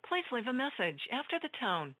Please leave a message after the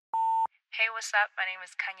tone. Hey, what's up? My name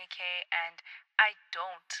is Kanye K, and I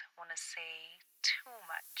don't want to say too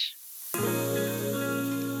much.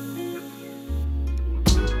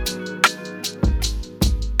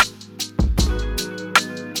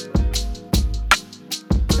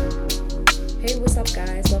 Hey, what's up,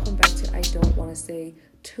 guys? Welcome back to I Don't Want to Say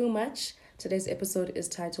Too Much. Today's episode is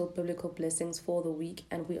titled Biblical Blessings for the Week,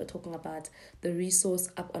 and we are talking about the resource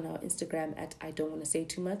up on our Instagram at I Don't Want to Say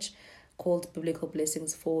Too Much called Biblical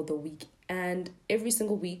Blessings for the Week. And every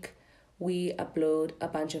single week, we upload a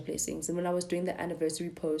bunch of blessings. And when I was doing the anniversary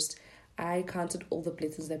post, I counted all the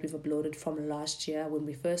blessings that we've uploaded from last year when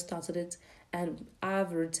we first started it, and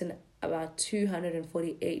I've written about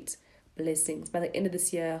 248 blessings. By the end of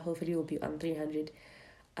this year, hopefully we'll be on 300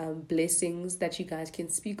 blessings that you guys can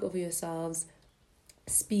speak over yourselves,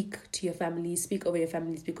 speak to your family, speak over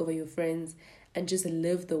your friends, and just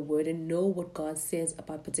live the word and know what God says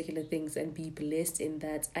about particular things and be blessed in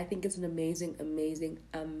that. I think it's an amazing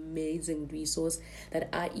resource that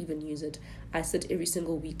I even use it. I sit every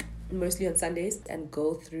single week, mostly on Sundays, and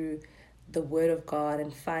go through the word of God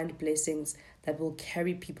and find blessings that will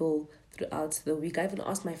carry people throughout the week. I even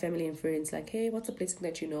asked my family and friends, like, hey, what's a blessing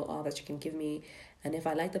that you know of that you can give me? And if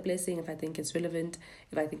I like the blessing, if I think it's relevant,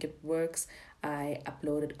 if I think it works, I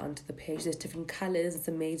upload it onto the page. There's different colors. It's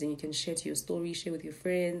amazing. You can share to your story, share with your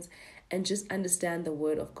friends, and just understand the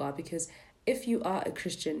word of God. Because if you are a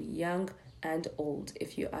Christian, young and old,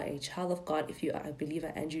 if you are a child of God, if you are a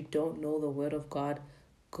believer and you don't know the word of God,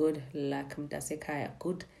 good luck, mtasekaya.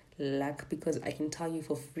 Good luck, because I can tell you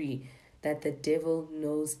for free that the devil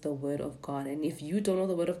knows the word of God. And if you don't know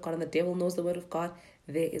the word of God and the devil knows the word of God,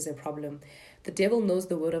 there is a problem. The devil knows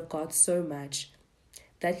the word of God so much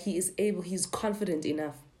that he's confident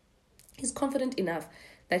enough. He's confident enough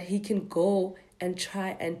that he can go and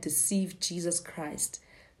try and deceive Jesus Christ.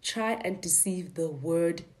 Try and deceive the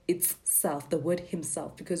word itself, the word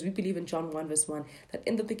himself. Because we believe in John 1 verse 1 that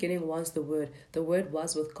in the beginning was the word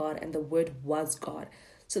was with God, and the word was God.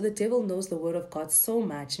 So the devil knows the word of God so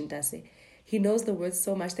much, Ndase. He knows the word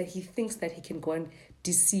so much that he thinks that he can go and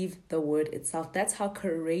deceive the word itself. That's how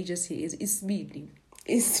courageous he is. Ismindi.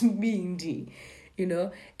 You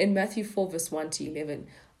know, in Matthew 4 verse 1 to 11,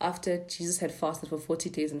 after Jesus had fasted for 40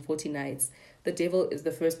 days and 40 nights, the devil is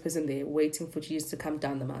the first person there waiting for Jesus to come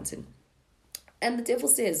down the mountain. And the devil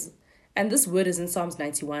says, and this word is in Psalms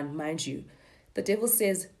 91, mind you, the devil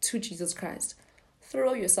says to Jesus Christ,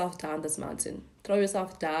 throw yourself down this mountain. Throw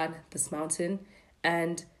yourself down this mountain,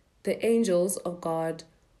 and the angels of God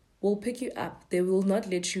will pick you up. They will not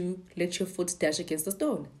let your foot dash against the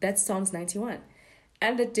stone. That's Psalms 91.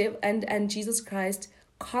 And and Jesus Christ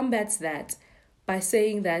combats that by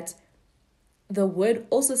saying that the word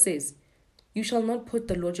also says, you shall not put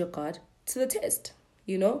the Lord your God to the test.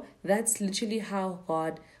 You know, that's literally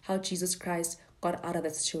how Jesus Christ got out of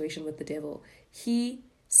that situation with the devil. He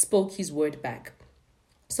spoke his word back.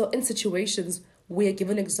 So in situations, we are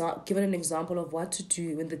given an example of what to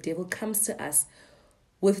do when the devil comes to us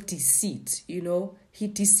with deceit. You know, he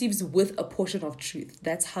deceives with a portion of truth.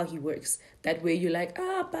 That's how he works. That way you're like,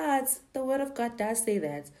 but the word of God does say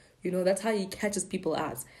that. You know, that's how he catches people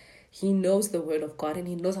out. He knows the word of God and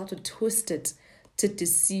he knows how to twist it to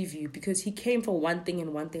deceive you, because he came for one thing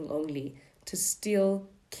and one thing only: to steal,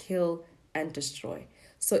 kill, and destroy.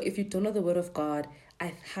 So if you don't know the word of God,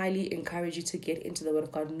 I highly encourage you to get into the word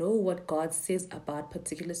of God. Know what God says about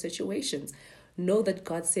particular situations. Know that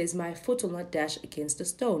God says, my foot will not dash against a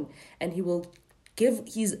stone, and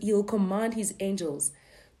he'll command his angels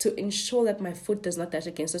to ensure that my foot does not dash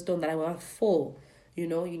against a stone, that I will not fall. You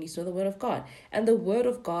know, you need to know the word of God. And the word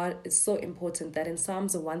of God is so important that in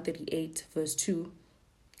Psalms 138 verse 2,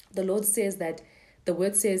 the Lord says that the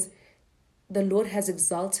word says, the Lord has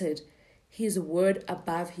exalted his word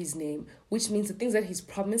above his name, which means the things that he's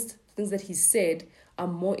promised, things that he said are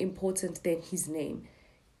more important than his name.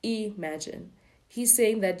 Imagine. He's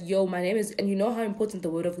saying that, my name is, and you know how important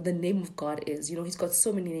the name of God is. You know, he's got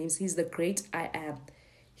so many names. He's the great I am.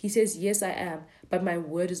 He says, yes, I am, but my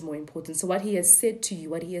word is more important. So what he has said to you,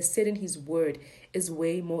 what he has said in his word is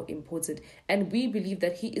way more important. And we believe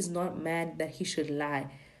that he is not man that he should lie.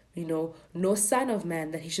 You know, no son of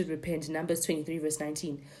man that he should repent. Numbers 23 verse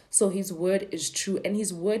 19. So his word is true, and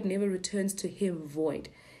his word never returns to him void.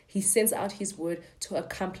 He sends out his word to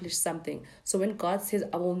accomplish something. So when God says,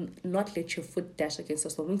 I will not let your foot dash against the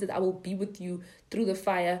stone, means that I will be with you through the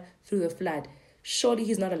fire, through the flood. Surely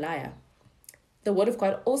he's not a liar. The word of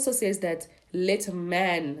God also says that let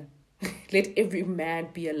every man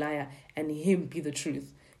be a liar and him be the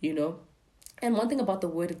truth, you know. And one thing about the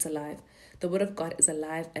word, it's alive. The word of God is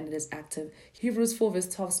alive and it is active. Hebrews 4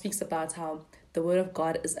 verse 12 speaks about how the word of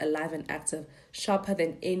God is alive and active, sharper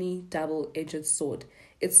than any double-edged sword.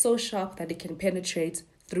 It's so sharp that it can penetrate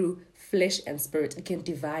through flesh and spirit. It can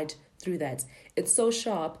divide through that. It's so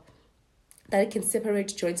sharp that it can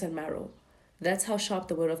separate joints and marrow. That's how sharp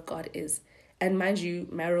the word of God is. And mind you,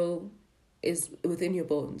 marrow is within your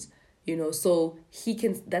bones, so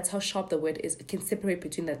that's how sharp the word is. It can separate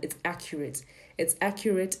between that. It's accurate,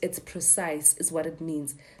 it's precise is what it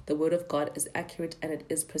means. The word of God is accurate and it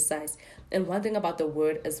is precise. And one thing about the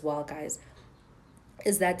word as well, guys,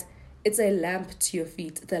 is that it's a lamp to your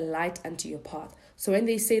feet, it's a light unto your path. So when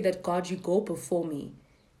they say that, God, you go before me,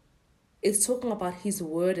 it's talking about his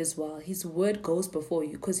word as well. His word goes before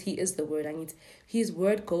you because he is the word. His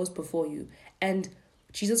word goes before you. And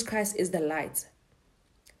Jesus Christ is the light.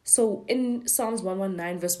 So in Psalms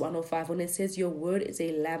 119 verse 105, when it says your word is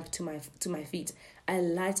a lamp to my feet, a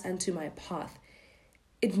light unto my path,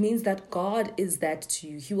 it means that God is that to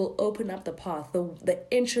you. He will open up the path. The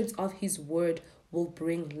entrance of his word will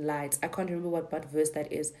bring light. I can't remember what verse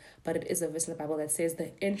that is, but it is a verse in the Bible that says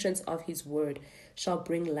the entrance of his word shall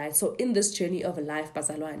bring light. So in this journey of life,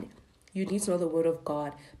 Bazalwane, you need to know the word of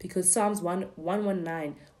God, because Psalms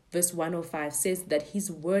 119 verse 105 says that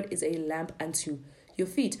his word is a lamp unto your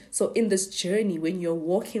feet. So in this journey, when you're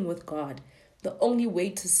walking with God, the only way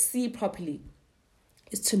to see properly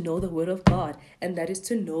is to know the word of God, and that is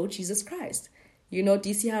to know Jesus Christ. Do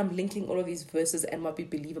you see how I'm linking all of these verses and what we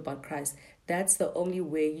believe about Christ? That's the only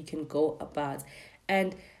way you can go about.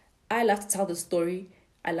 And I love to tell the story.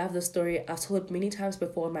 I love the story. I've told it many times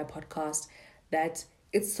before on my podcast that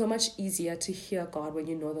it's so much easier to hear God when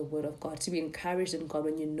you know the word of God, to be encouraged in God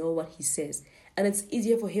when you know what he says. And it's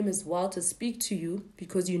easier for him as well to speak to you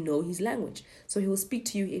because you know his language. So he will speak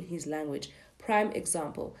to you in his language. Prime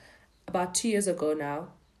example, about 2 years ago now,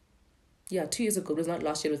 2 years ago, it was not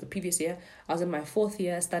last year, it was the previous year, I was in my 4th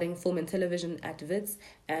year studying film and television at WITS,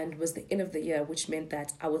 and it was the end of the year, which meant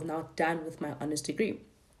that I was now done with my honors degree.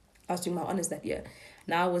 I was doing my honors that year.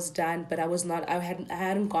 Now I was done, but I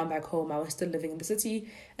hadn't gone back home. I was still living in the city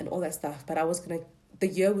and all that stuff, but the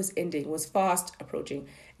year was ending, it was fast approaching.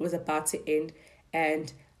 It was about to end,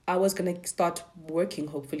 and I was going to start working,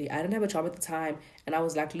 hopefully. I didn't have a job at the time, and I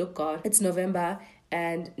was like, look, God, it's November,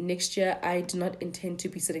 and next year I do not intend to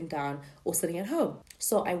be sitting down or sitting at home.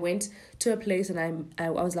 So I went to a place, and I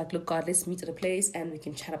was like, look, God, let's meet at a place, and we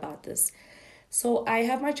can chat about this. So I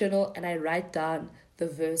have my journal, and I write down the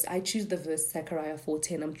verse. I choose the verse Zechariah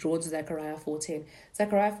 4:10. I'm drawn to Zechariah 4:10.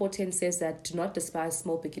 Zechariah 4:10 says that do not despise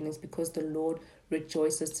small beginnings, because the Lord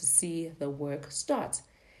rejoices to see the work start.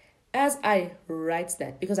 As I write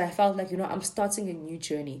that, because I felt like, I'm starting a new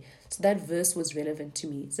journey. So that verse was relevant to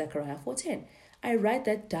me, Zechariah 4:10. I write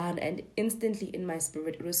that down, and instantly in my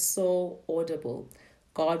spirit, it was so audible.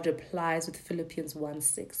 God replies with Philippians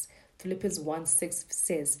 1:6. Philippians 1:6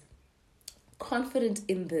 says, confident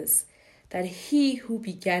in this, that he who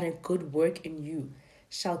began a good work in you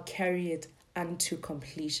shall carry it unto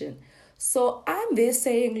completion. So I'm there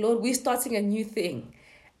saying, Lord, we're starting a new thing.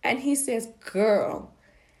 And he says, girl,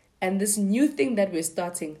 and this new thing that we're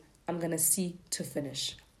starting, I'm going to see to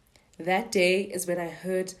finish. That day is when I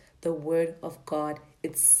heard the word of God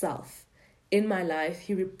itself in my life.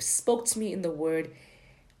 He spoke to me in the word.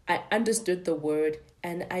 I understood the word,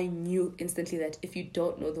 and I knew instantly that if you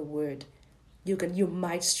don't know the word, you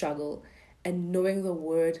might struggle, and knowing the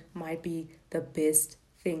word might be the best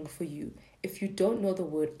thing for you. If you don't know the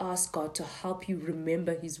word, ask God to help you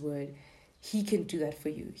remember his word. He can do that for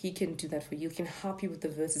you. He can do that for you. He can help you with the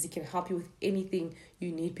verses. He can help you with anything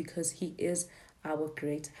you need, because he is our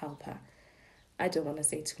great helper. I don't want to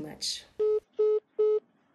say too much.